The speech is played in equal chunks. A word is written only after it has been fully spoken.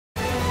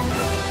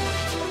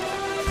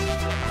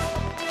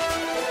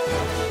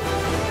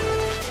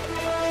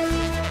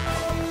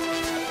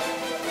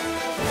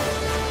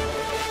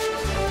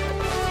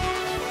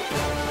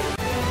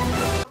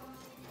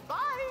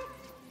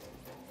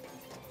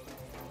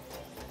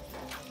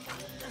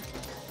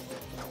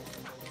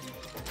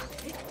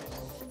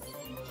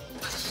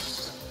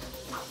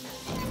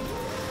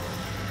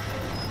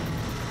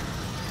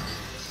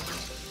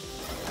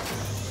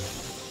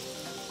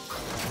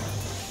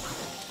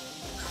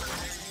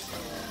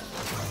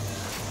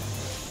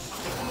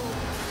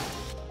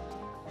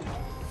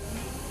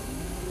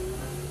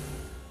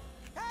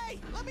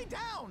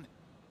down!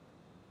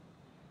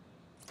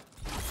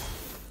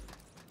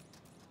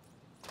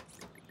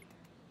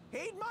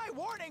 Heed my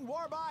warning,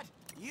 Warbot!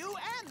 You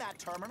and that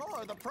terminal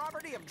are the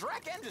property of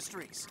Drek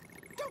Industries.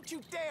 Don't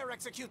you dare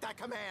execute that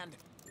command!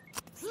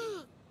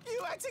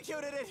 You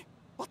executed it!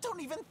 Well,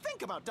 don't even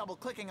think about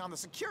double-clicking on the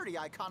security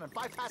icon and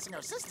bypassing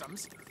our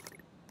systems.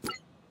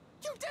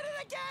 You did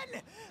it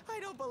again! I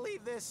don't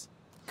believe this.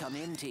 Come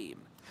in,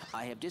 team.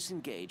 I have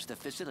disengaged the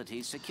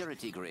facility's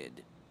security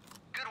grid.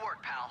 Good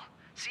work, pal.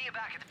 See you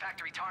back at the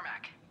factory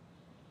tarmac.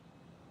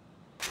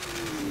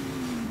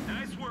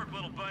 Nice work,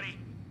 little buddy.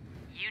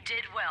 You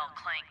did well,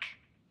 Clank.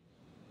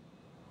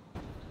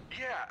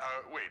 Yeah,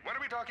 wait, what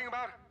are we talking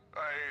about?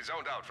 I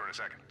zoned out for a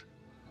second.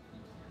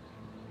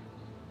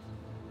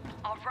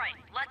 All right,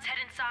 let's head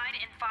inside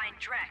and find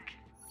Drek.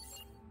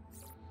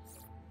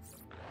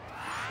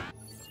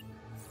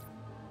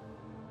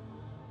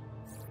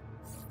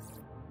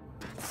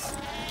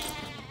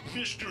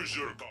 Mr.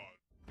 Zircon.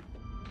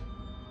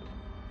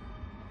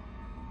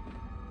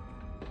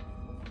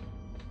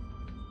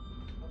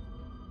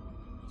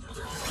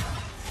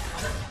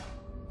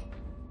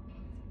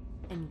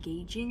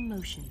 Engaging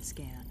motion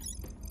scan.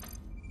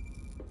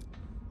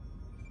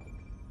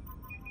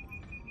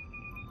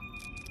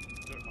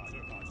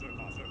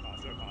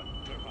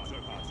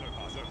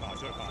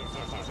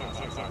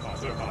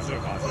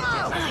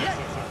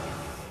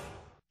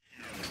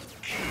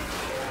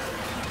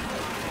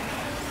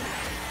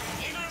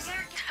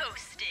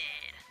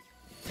 Toasted.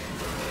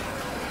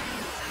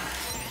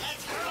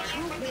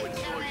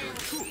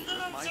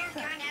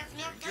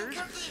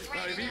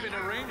 I've even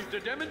arranged a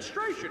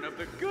demonstration of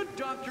the good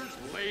doctor's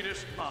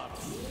latest model.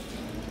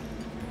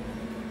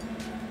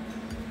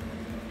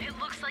 It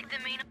looks like the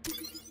main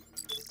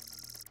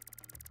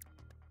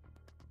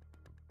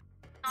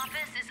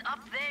office is up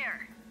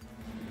there.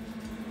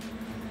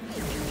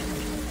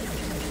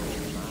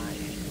 My,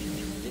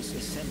 this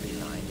assembly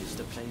line is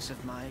the place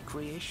of my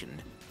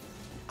creation.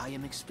 I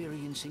am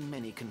experiencing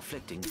many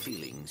conflicting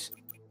feelings.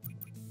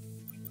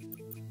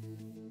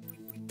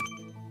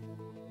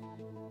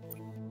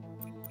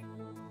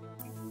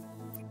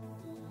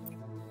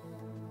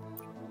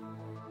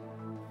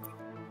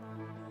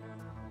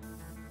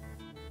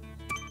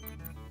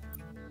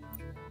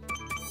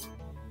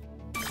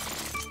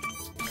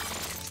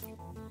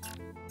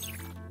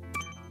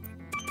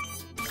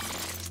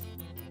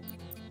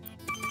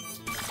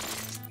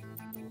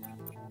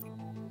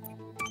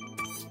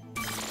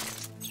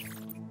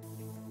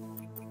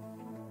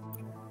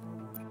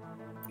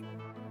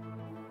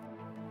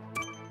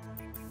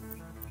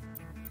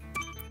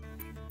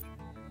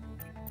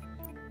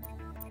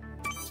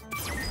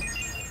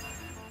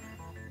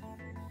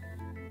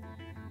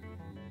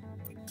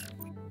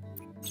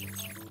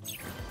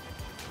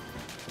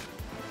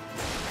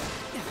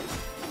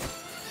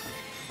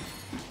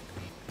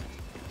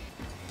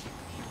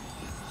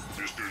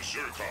 Mr.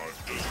 Zircon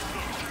does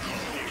not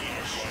come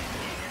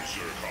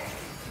Zircon.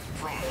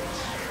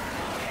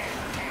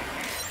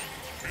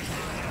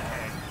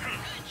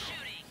 Good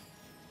shooting.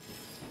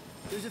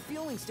 There's a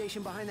fueling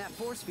station behind that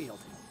force field.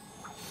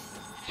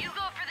 You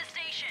go for the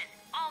station.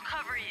 I'll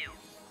cover you.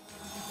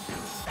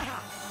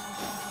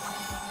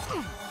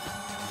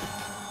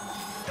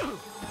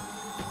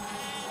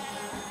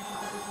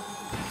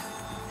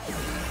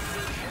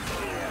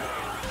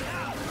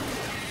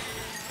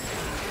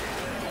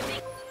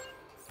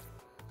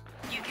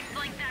 You can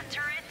flank that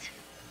turret.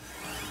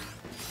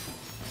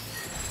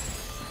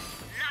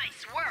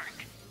 Nice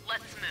work.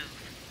 Let's move.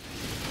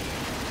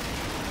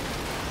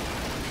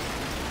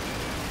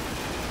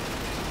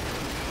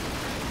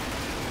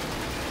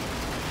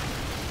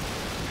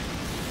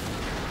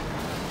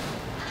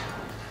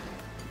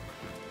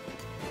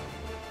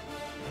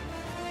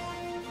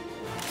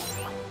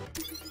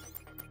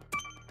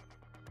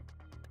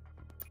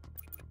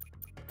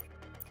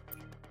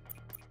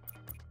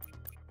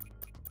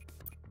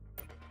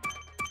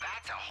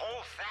 That's a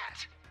whole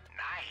fat.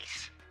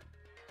 Nice.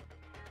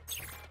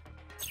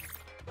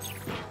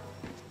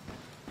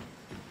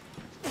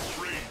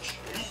 Crates,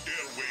 you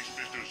dare waste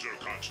Mr.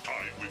 Zircon's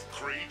time with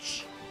crates?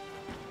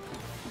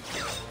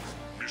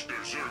 Mr.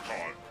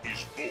 Zircon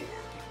is bored.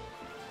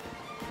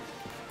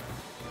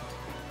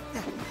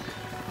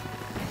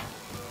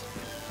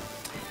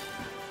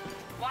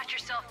 Watch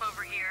yourself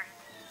over here.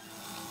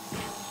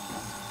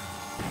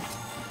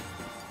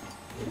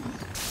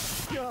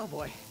 Oh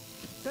boy.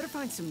 Better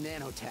find some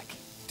nanotech.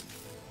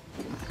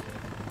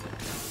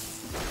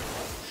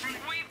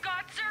 We've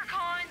got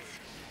zircons.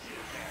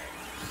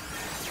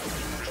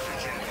 Mr.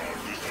 Zircon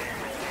does not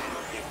require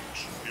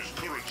books. His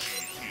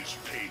currency is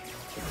paid.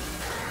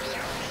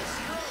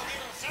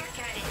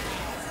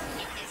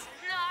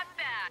 Not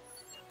bad.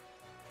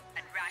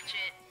 And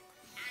Ratchet.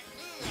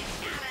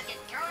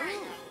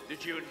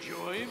 Did you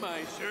enjoy my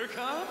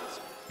zircons?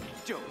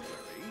 Don't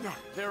worry.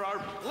 There are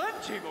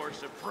plenty more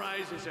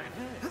surprises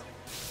ahead.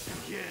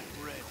 Get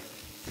ready.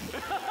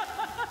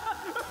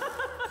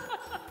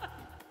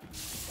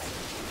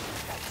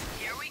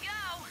 Here we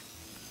go.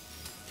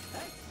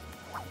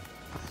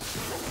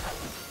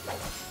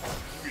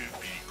 Will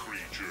be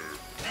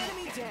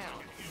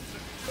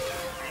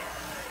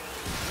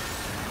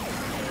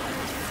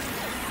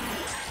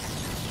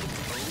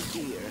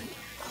dear.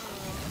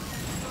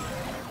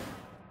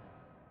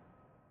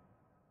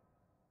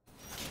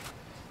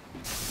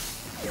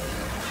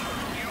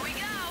 Here we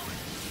go!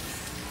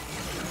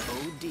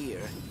 Oh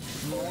dear,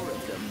 more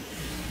of them.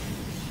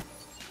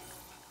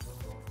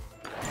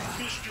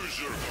 Mr.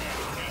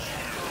 Zircon is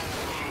here.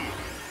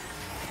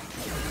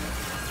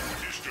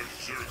 Mr.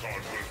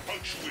 Zircon will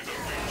punch you in the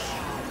face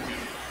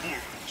with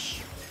bullets.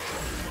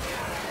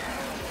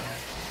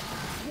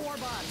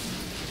 Warbots!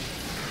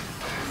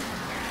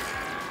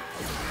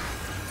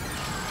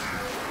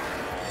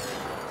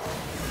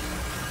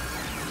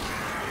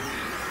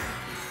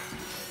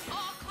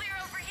 All clear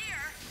over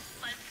here.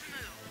 Let's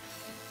move.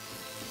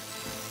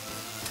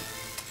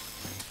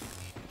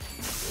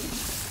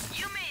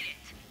 You made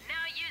it.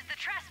 Now use the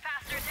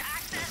trespasser to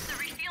access the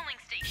refueling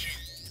station.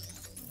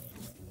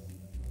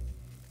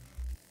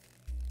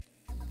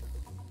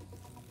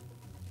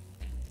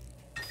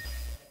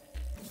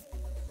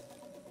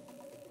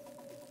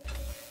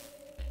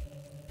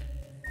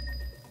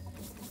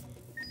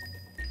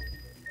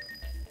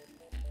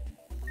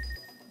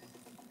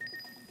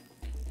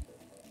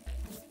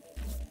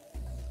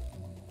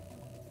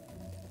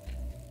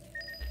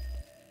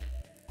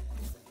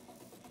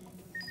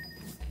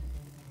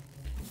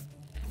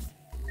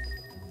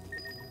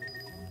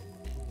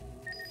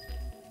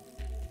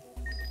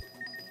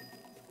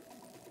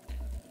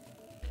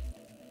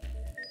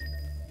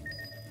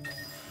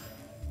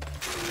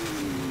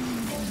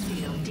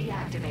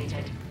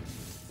 Deactivated.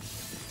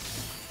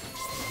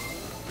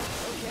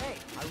 Okay,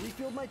 I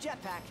refilled my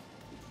jetpack.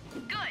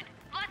 Good.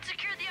 Let's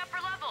secure the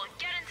upper level and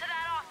get into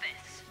that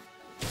office.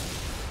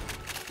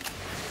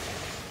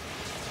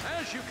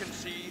 As you can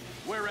see,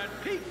 we're at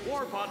peak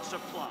Warbot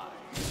supply.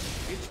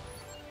 It's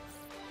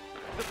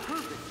the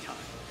perfect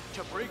time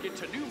to break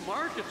into new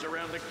markets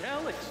around the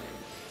galaxy.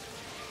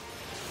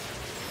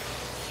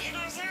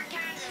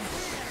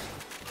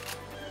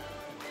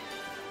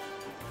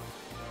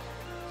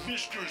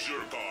 Mr.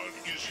 Zircon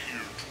is here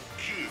to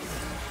kill.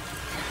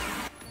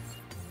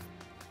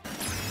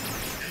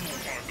 You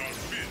are not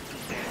fit to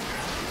fight.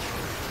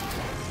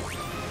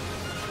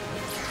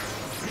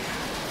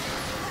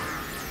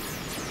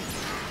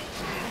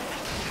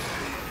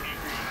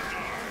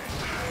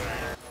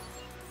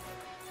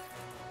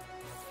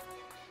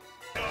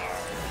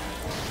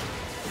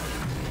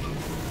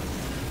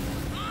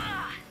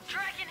 Ugh!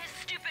 Dragging his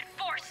stupid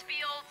force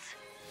fields.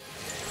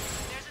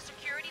 There's a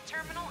security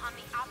terminal on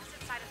the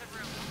opposite side of the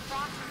room,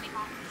 across from the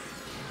office.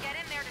 Get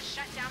in there to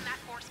shut down that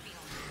force field.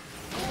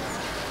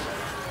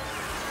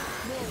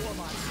 More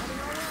warbots coming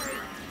our way.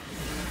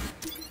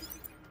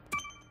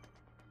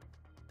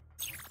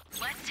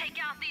 Let's take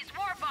out these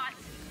warbots,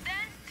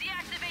 then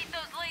deactivate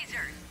those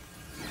lasers.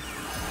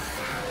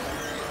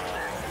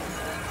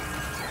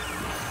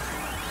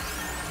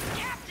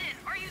 Captain,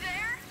 are you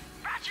there?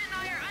 Ratchet and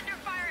I are under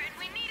fire and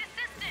we need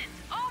assistance.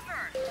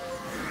 Over.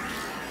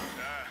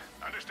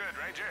 Understood,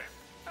 Ranger.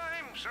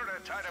 I'm sort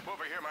of tied up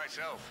over here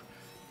myself.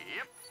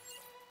 Yep.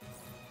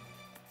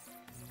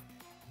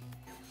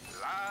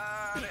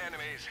 Lot of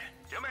enemies.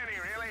 Too many,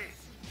 really.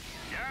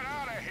 Get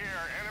out of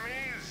here,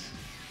 enemies.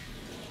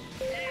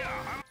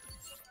 Yeah, I'm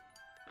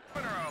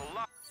under a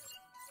lot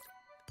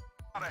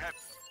of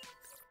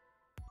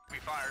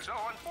heavy fire, so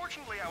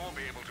unfortunately I won't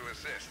be able to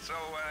assist. So,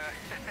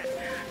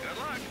 good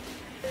luck.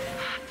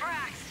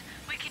 Brax,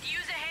 we could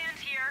use a hand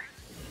here.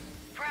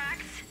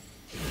 Brax?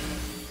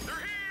 They're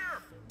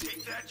here!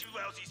 Take that, you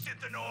lousy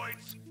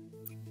synthenoids!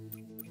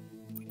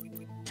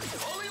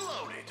 Fully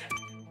loaded!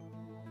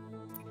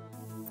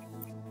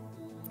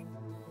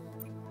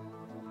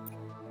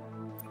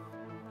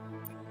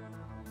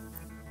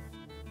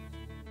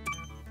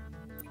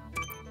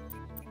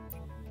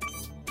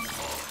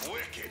 Oh,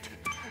 wicked!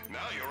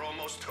 Now you're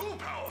almost too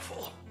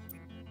powerful!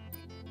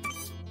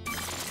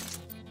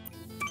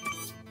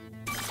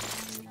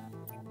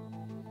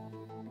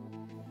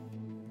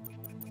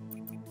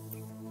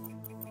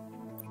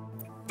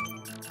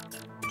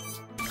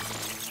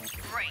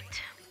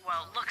 Great.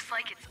 Well, looks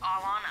like it's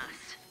all on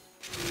us.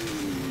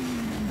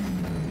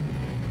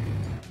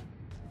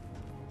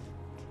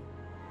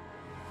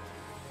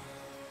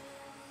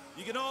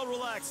 You can all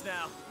relax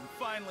now. I'm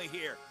finally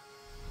here.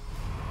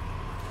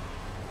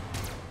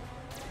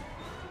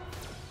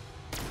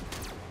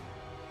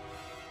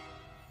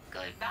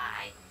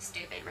 Goodbye,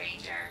 stupid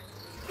Ranger.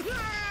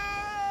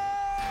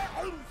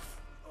 I'm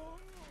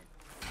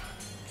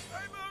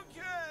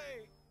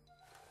okay.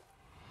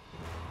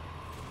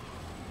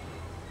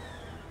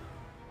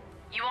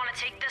 You want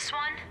to take this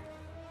one?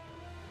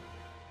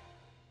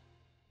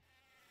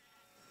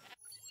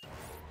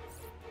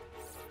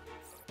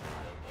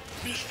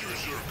 Mr.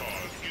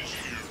 Zircon is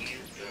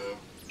here.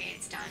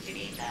 It's time to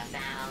be the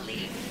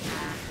valley.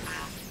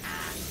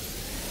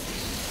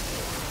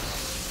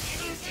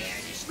 You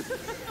dare to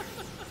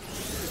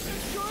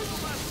Enjoy the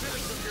last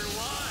minutes of your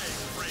lives,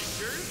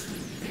 Rangers!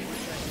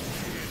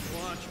 Can't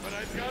watch, but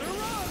I've got to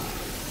run!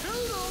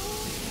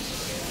 Toodles!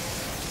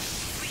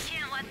 We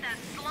can't let that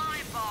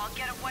slime ball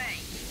get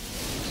away.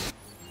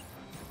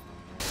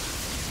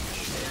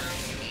 It's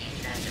time to be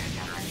the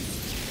Zircon.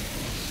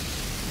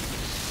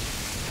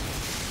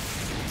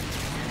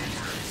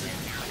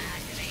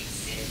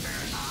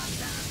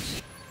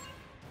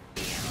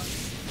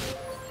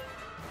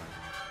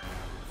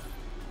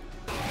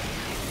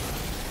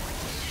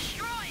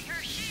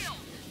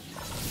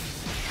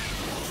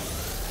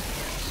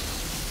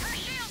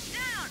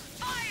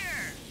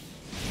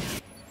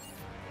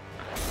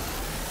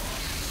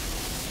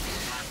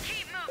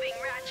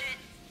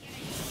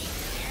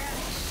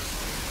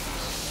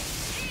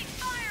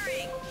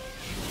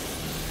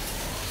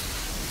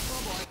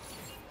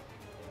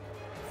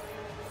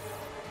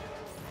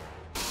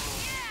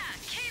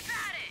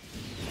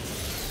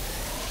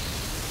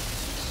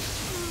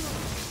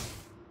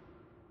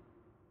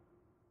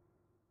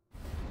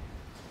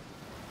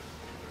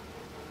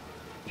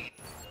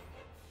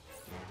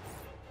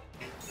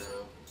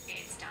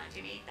 It's time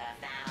to meet the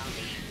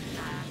family.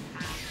 Ha,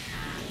 ha,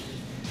 ha.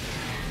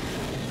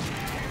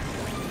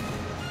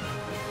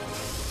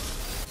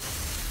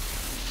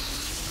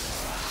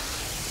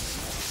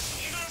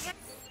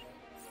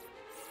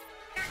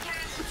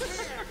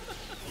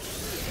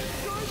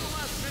 Enjoy the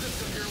last minutes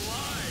of your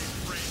lives,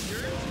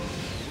 Rangers!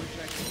 Wish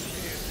I could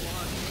stay as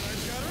long, but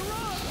I've gotta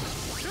run!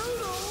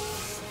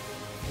 Toodles!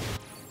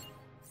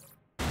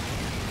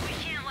 We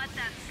can't let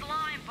that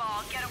slime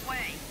ball get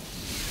away.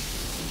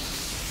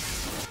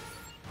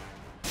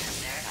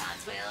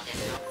 Zergons will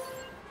destroy.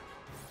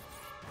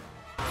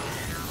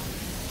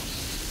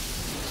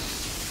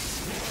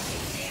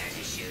 Prepare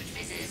to shoot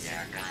Mrs.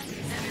 Zircon.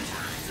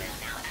 Zergons will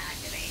now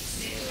activate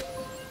soon.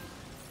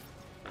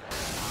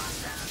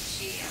 Awesome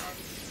shield.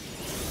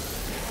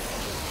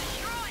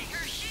 Destroy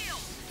her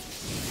shield.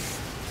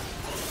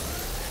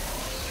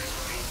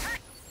 Her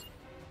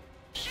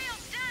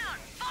shield's down.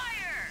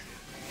 Fire.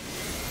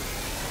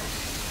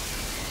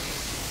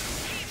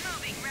 Keep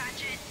moving,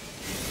 Ratchet.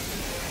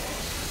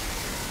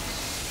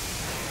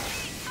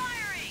 Keep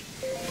firing.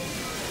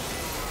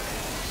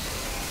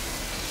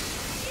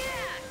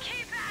 Yeah,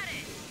 keep at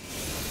it.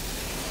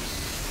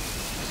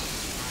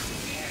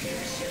 Prepare to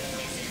shoot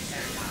Mrs.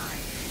 Zircon.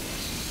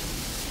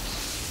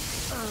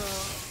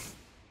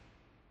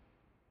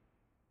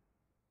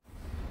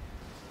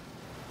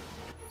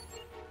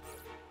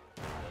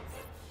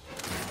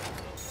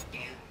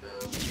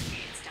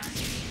 It's time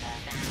to meet the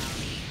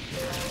family.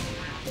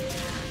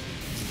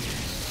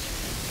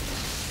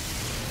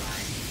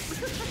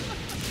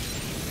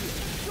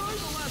 Enjoy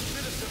the last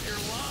minutes of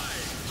your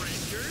lives,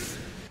 Rangers!